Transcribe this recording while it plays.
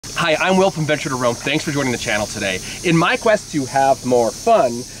Hi, I'm Will from Venture to Roam. Thanks for joining the channel today. In my quest to have more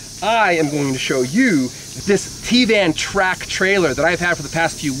fun, I am going to show you this TVAN track trailer that I've had for the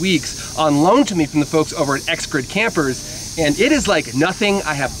past few weeks on loan to me from the folks over at XGRiD Campers, and it is like nothing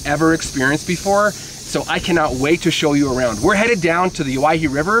I have ever experienced before, so I cannot wait to show you around. We're headed down to the Owyhee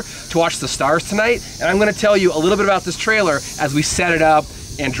River to watch the stars tonight, and I'm going to tell you a little bit about this trailer as we set it up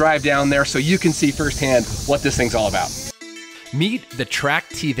and drive down there so you can see firsthand what this thing's all about. Meet the Track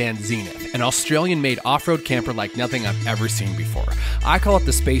TVAN Zenith, an Australian-made off-road camper like nothing I've ever seen before. I call it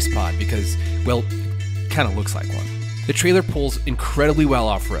the Space Pod because, well, it kind of looks like one. The trailer pulls incredibly well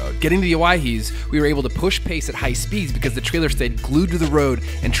off-road. Getting to the Owyhees, we were able to push pace at high speeds because the trailer stayed glued to the road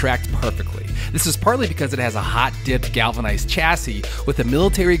and tracked perfectly. This is partly because it has a hot-dipped galvanized chassis with a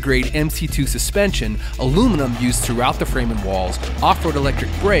military-grade MC2 suspension, aluminum used throughout the frame and walls, off-road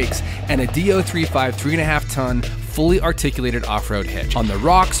electric brakes, and a DO35 3.5-ton fully articulated off-road hitch. On the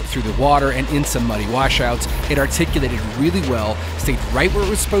rocks, through the water, and in some muddy washouts, it articulated really well, stayed right where it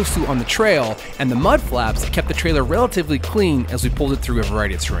was supposed to on the trail, and the mud flaps kept the trailer relatively clean as we pulled it through a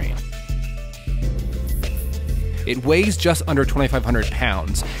variety of terrain. It weighs just under 2,500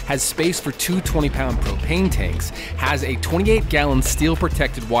 pounds, has space for two 20-pound propane tanks, has a 28-gallon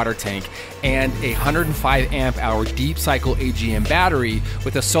steel-protected water tank, and a 105 amp-hour deep cycle AGM battery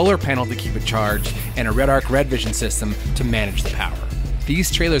with a solar panel to keep it charged and a Red Arc Red Vision system to manage the power.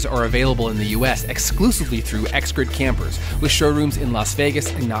 These trailers are available in the US exclusively through XGRiD Campers, with showrooms in Las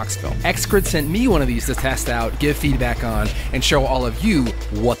Vegas and Knoxville. XGRiD sent me one of these to test out, give feedback on, and show all of you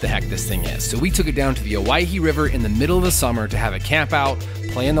what the heck this thing is. So we took it down to the Owyhee River in the middle of the summer to have a camp out,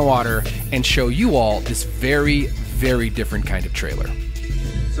 play in the water, and show you all this very, very different kind of trailer.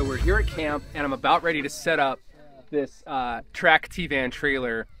 So we're here at camp, and I'm about ready to set up this Track TVAN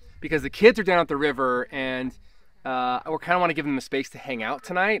trailer because the kids are down at the river, and we kind of want to give them a space to hang out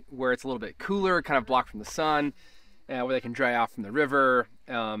tonight where it's a little bit cooler, kind of blocked from the sun, where they can dry out from the river,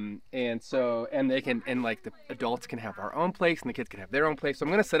 and the adults can have our own place and the kids can have their own place. So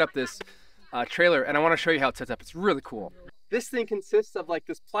I'm going to set up this trailer, and I want to show you how it sets up. It's really cool. This thing consists of like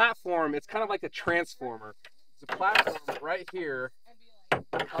this platform. It's kind of like a transformer. There's a platform right here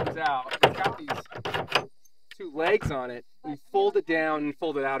that comes out. It's got these two legs on it. You fold it down and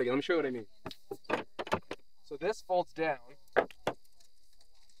fold it out again. Let me show you what I mean. So this folds down, and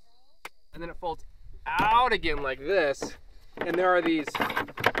then it folds out again like this, and there are these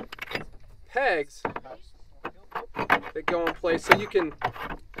pegs that go in place so you can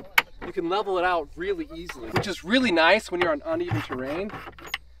level it out really easily, which is really nice when you're on uneven terrain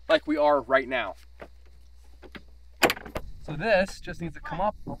like we are right now. So this just needs to come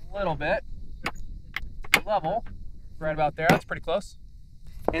up a little bit, level, right about there, that's pretty close.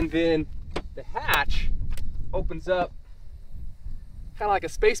 And then the hatch opens up kind of like a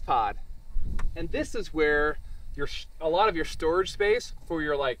space pod, and this is where a lot of your storage space for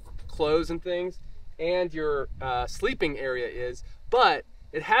your like clothes and things and your sleeping area is. But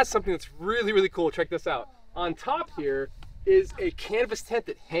it has something that's really, really cool. Check this out. On top here is a canvas tent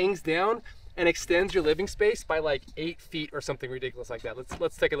that hangs down and extends your living space by like 8 feet or something ridiculous like that.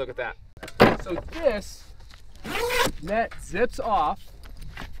 Let's take a look at that. So this net zips off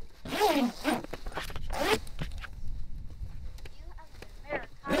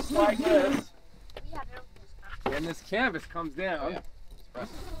just like this, and this canvas comes down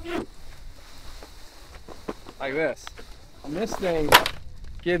like this, and this thing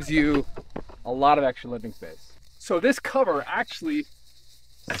gives you a lot of extra living space. So this cover actually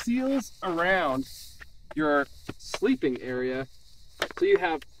seals around your sleeping area, so you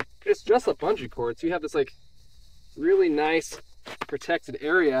have, it's just a bungee cord, so you have this like really nice protected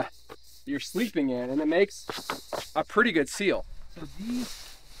area you're sleeping in, and it makes a pretty good seal. So these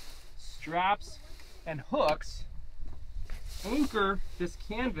straps and hooks anchor this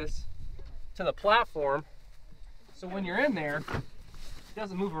canvas to the platform, so when you're in there, it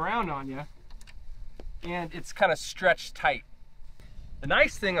doesn't move around on you, and it's kind of stretched tight. The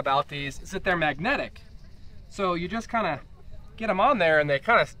nice thing about these is that they're magnetic, so you just kind of get them on there and they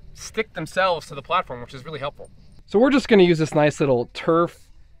kind of stick themselves to the platform, which is really helpful. So we're just going to use this nice little turf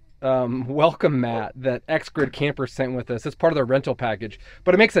welcome mat that XGRiD Campers sent with us. It's part of their rental package,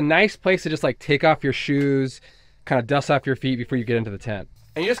 but it makes a nice place to just like take off your shoes, kind of dust off your feet before you get into the tent.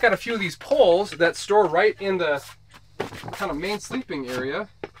 And you just got a few of these poles that store right in the kind of main sleeping area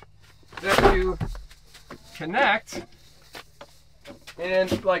that you connect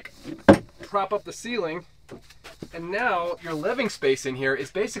and like prop up the ceiling, and now your living space in here is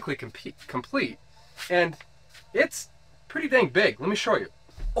basically complete, and it's pretty dang big. Let me show you.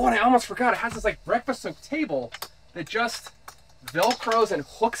 Oh, and I almost forgot, it has this like breakfast table that just Velcros and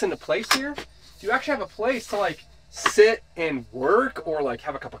hooks into place here. You actually have a place to like sit and work, or like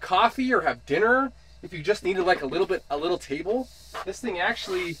have a cup of coffee or have dinner. If you just needed like a little table, this thing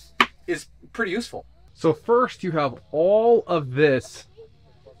actually is pretty useful. So first you have all of this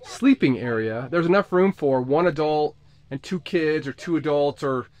sleeping area. There's enough room for one adult and two kids, or two adults,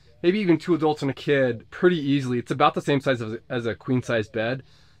 or maybe even two adults and a kid pretty easily. It's about the same size as a queen size bed,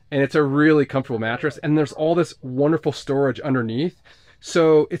 and it's a really comfortable mattress. And there's all this wonderful storage underneath.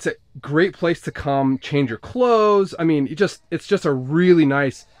 So it's a great place to come change your clothes. I mean, it's just a really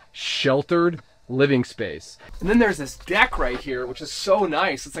nice sheltered living space. And then there's this deck right here, which is so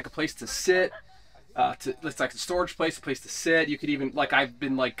nice. It's like a place to sit. It's like a storage place, a place to sit. You could even, like, I've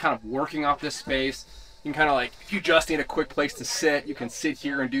been like kind of working off this space. You can kind of like, if you just need a quick place to sit, you can sit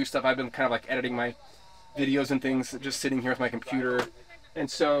here and do stuff. I've been kind of like editing my videos and things, just sitting here with my computer. And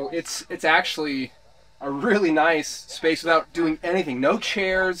so it's actually a really nice space without doing anything. No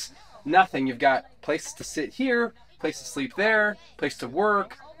chairs, nothing. You've got places to sit here, place to sleep there, place to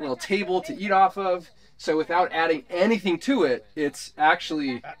work, a little table to eat off of. So without adding anything to it, it's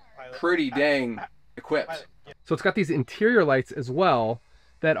actually pretty dang equipped. So it's got these interior lights as well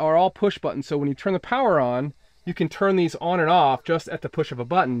that are all push buttons. So when you turn the power on, you can turn these on and off just at the push of a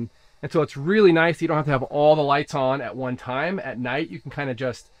button. And so it's really nice. You don't have to have all the lights on at one time. At night, you can kind of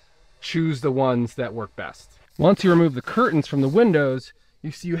just choose the ones that work best. Once you remove the curtains from the windows,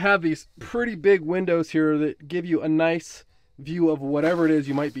 you see you have these pretty big windows here that give you a nice view of whatever it is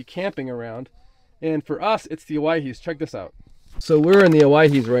you might be camping around. And for us, it's the Owyhees. Check this out. So we're in the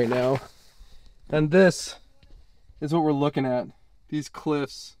Owyhees right now, and this is what we're looking at. These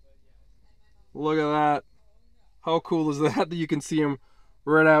cliffs. Look at that. How cool is that you can see them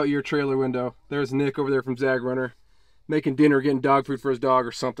right out your trailer window. There's Nick over there from Zag Runner, making dinner, getting dog food for his dog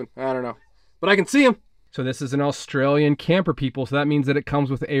or something. I don't know. But I can see him. So this is an Australian camper, people. So that means that it comes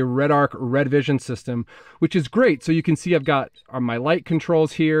with a Red Arc Red Vision system, which is great. So you can see I've got my light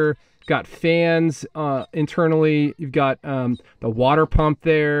controls here, got fans internally. You've got the water pump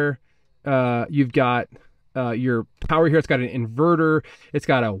there. You've got your power here. It's got an inverter. It's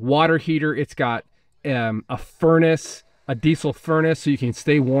got a water heater. It's got a furnace, a diesel furnace, so you can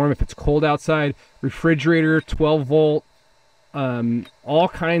stay warm if it's cold outside. Refrigerator, 12 volt, all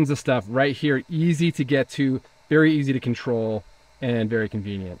kinds of stuff right here. Easy to get to, very easy to control, and very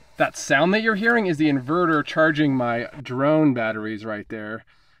convenient. That sound that you're hearing is the inverter charging my drone batteries right there.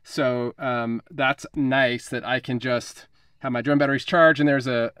 So that's nice that I can just have my drone batteries charged, and there's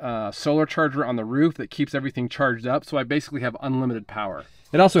a solar charger on the roof that keeps everything charged up. So I basically have unlimited power.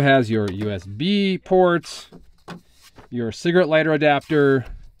 It also has your USB ports, your cigarette lighter adapter,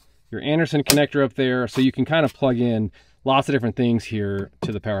 your Anderson connector up there, so you can kind of plug in lots of different things here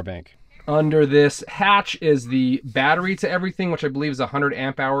to the power bank. Under this hatch is the battery to everything, which I believe is 100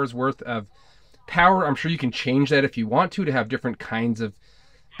 amp hours worth of power. I'm sure you can change that if you want to have different kinds of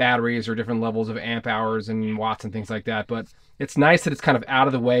batteries or different levels of amp hours and watts and things like that. But it's nice that it's kind of out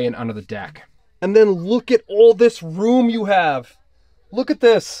of the way and under the deck. And then look at all this room you have. Look at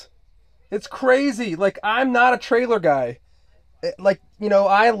this. It's crazy. Like, I'm not a trailer guy. Like, you know,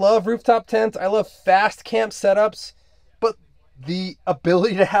 I love rooftop tents. I love fast camp setups. But the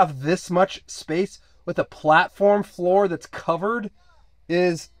ability to have this much space with a platform floor that's covered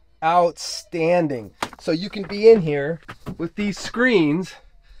is outstanding. So you can be in here with these screens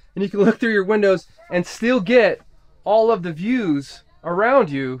and you can look through your windows and still get all of the views around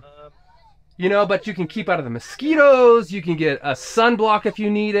you. You know, but you can keep out of the mosquitoes. You can get a sunblock if you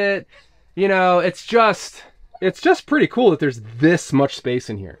need it. You know, it's just pretty cool that there's this much space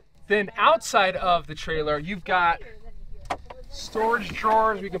in here. Then outside of the trailer, you've got storage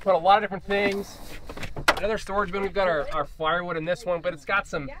drawers. We can put a lot of different things. Another storage bin, we've got our firewood in this one, but it's got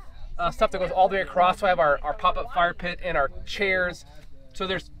some stuff that goes all the way across. So I have our pop-up fire pit and our chairs. So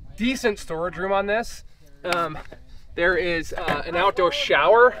there's decent storage room on this. There is an outdoor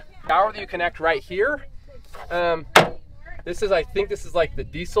shower that you connect right here. I think this is like the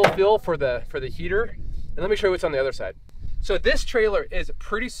diesel fill for the heater. And let me show you what's on the other side. So this trailer is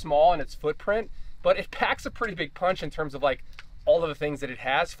pretty small in its footprint, but it packs a pretty big punch in terms of like all of the things that it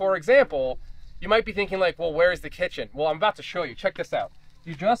has. For example, you might be thinking like, well, where's the kitchen? Well, I'm about to show you. Check this out.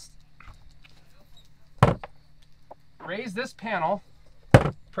 You just raise this panel,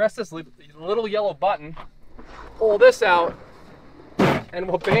 press this little yellow button, pull this out, and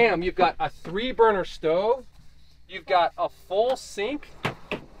well, bam, you've got a 3-burner stove. You've got a full sink.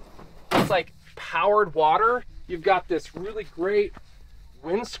 It's like powered water. You've got this really great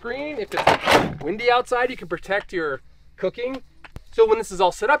windscreen. If it's windy outside, you can protect your cooking. So when this is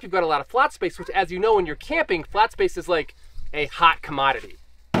all set up, you've got a lot of flat space, which, as you know, when you're camping, flat space is like a hot commodity.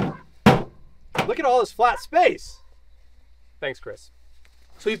 Look at all this flat space. Thanks, Chris.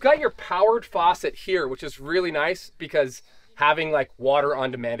 So you've got your powered faucet here, which is really nice because having like water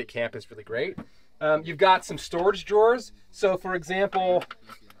on demand at camp is really great. You've got some storage drawers. So for example,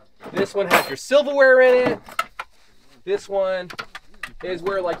 this one has your silverware in it. This one is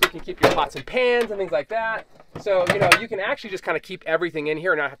where like you can keep your pots and pans and things like that. So, you know, you can actually just kind of keep everything in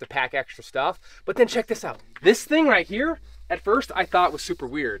here and not have to pack extra stuff. But then check this out. This thing right here, at first I thought was super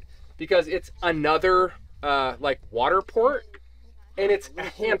weird because it's another like water port and it's a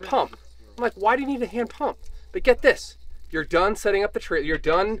hand pump. I'm like, why do you need a hand pump? But get this, you're done setting up the trailer, you're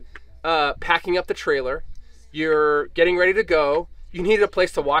done packing up the trailer, you're getting ready to go, you need a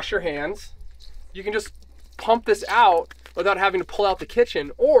place to wash your hands, you can just pump this out without having to pull out the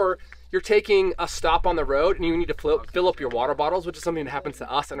kitchen, or you're taking a stop on the road and you need to fill up your water bottles, which is something that happens to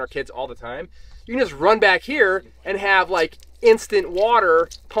us and our kids all the time. You can just run back here and have like instant water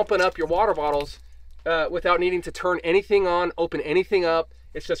pumping up your water bottles without needing to turn anything on, open anything up.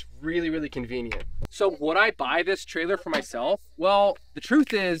 It's just really, really convenient. So would I buy this trailer for myself? Well, the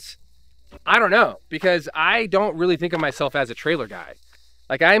truth is, I don't know, because I don't really think of myself as a trailer guy.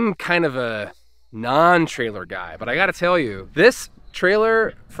 Like, I'm kind of a non-trailer guy, but I gotta tell you, this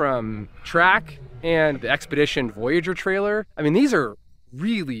trailer from Track and the Expedition Voyager trailer, I mean, these are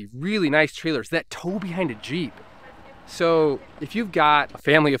really, really nice trailers that tow behind a Jeep. So if you've got a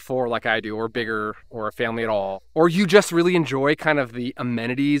family of 4 like I do, or bigger, or a family at all, or you just really enjoy kind of the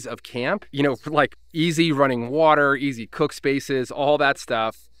amenities of camp, you know, like easy running water, easy cook spaces, all that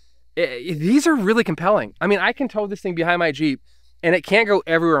stuff, these are really compelling. I mean, I can tow this thing behind my Jeep and it can't go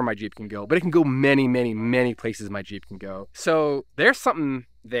everywhere my Jeep can go, but it can go many, many, many places my Jeep can go. So there's something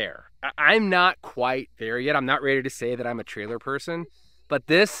there. I'm not quite there yet. I'm not ready to say that I'm a trailer person, but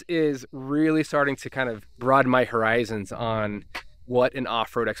this is really starting to kind of broaden my horizons on what an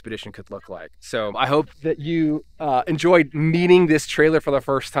off-road expedition could look like. So I hope that you enjoyed meeting this trailer for the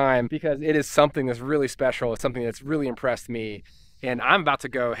first time, because it is something that's really special. It's something that's really impressed me. And I'm about to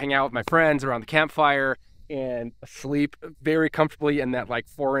go hang out with my friends around the campfire and sleep very comfortably in that like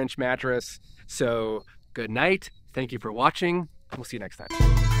 4-inch mattress. So good night. Thank you for watching. We'll see you next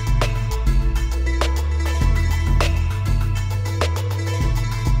time.